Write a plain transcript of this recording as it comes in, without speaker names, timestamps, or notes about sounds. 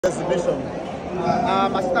Exhibition.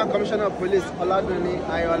 Assistant Commissioner of Police Oladuni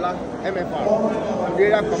Ayola, MFR. I'm the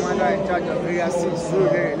area commander in charge of Area 6,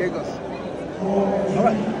 Surulere, Lagos.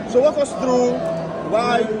 Alright, so walk us through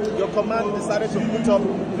why your command decided to put up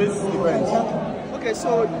this event. Okay,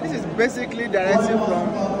 so this is basically directive from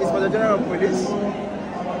Inspector General of Police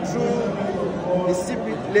through the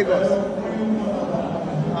CP Lagos.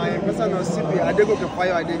 In person of CP Adegoke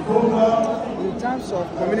Fayoade, in terms of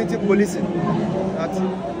community policing, that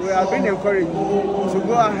we have been encouraged to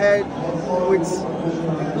go ahead with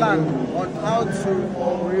a plan on how to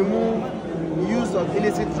remove use of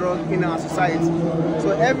illicit drugs in our society. So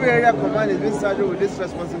every area command is being saddled with this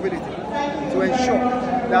responsibility to ensure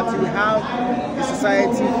that we have a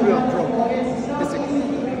society free of drugs, basically.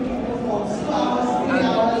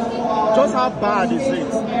 And just how bad is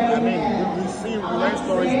it? I mean, we learn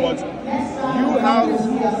stories, but you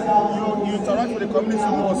interact with the community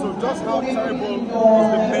more. So just how terrible is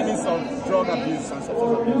the menace of drug abuse and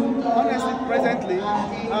substance abuse? Honestly, presently, we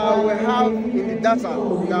have in the data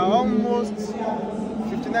that almost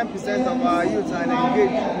 59% of our youth are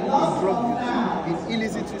engaged in drug use, in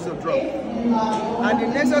illicit use of drugs. And the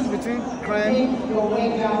nexus between crime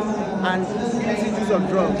and illicit use of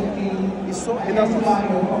drugs is so enormous,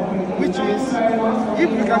 which means if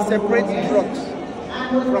we can separate drugs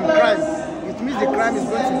from crime, it means the crime is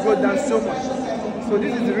going to go down so much. So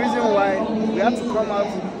this is the reason why we have to come out,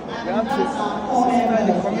 we have to sensitize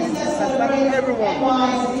the community, sensitize everyone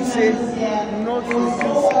to say no to the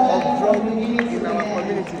use of drugs in our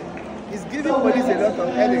community. It's giving police a lot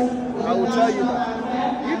of headache. I will tell you that.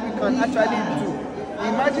 If we can actually do,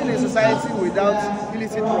 imagine a society without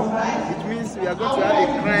illicit drugs, it means we are going to have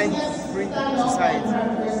a crime-free society.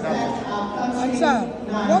 Sir,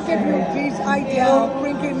 what gave you this idea of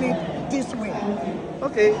bringing it this way?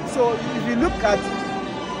 Okay, so if you look at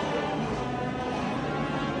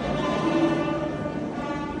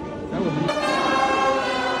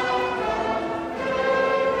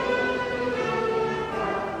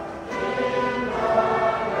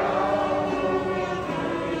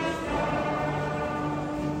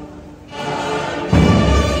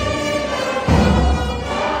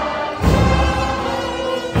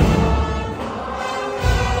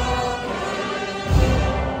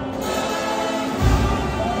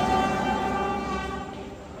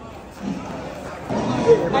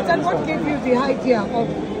And then what gave you the idea of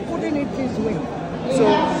putting it this way? So,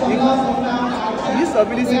 the use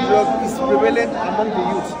of illicit drugs is prevalent among the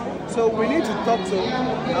youth. So we need to talk to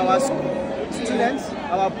our students,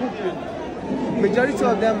 our pupils. Majority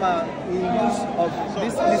of them are in use of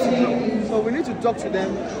this illicit drug. So we need to talk to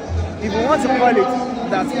them. If we want to call it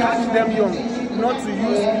that catch them young, not to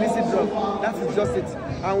use illicit drugs, that is just it.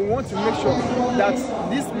 And we want to make sure that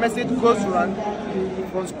this message goes around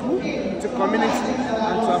from school to community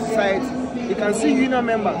and to our society. You can see union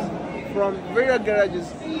members from various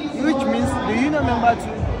garages, which means the union members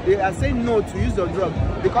they are saying no to use of drugs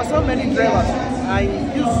because so many drivers are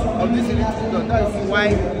in use of this illicit drug. That is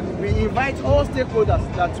why we invite all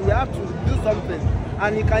stakeholders that we have to do something.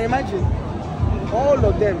 And you can imagine all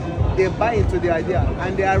of them, they buy into the idea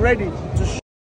and they are ready to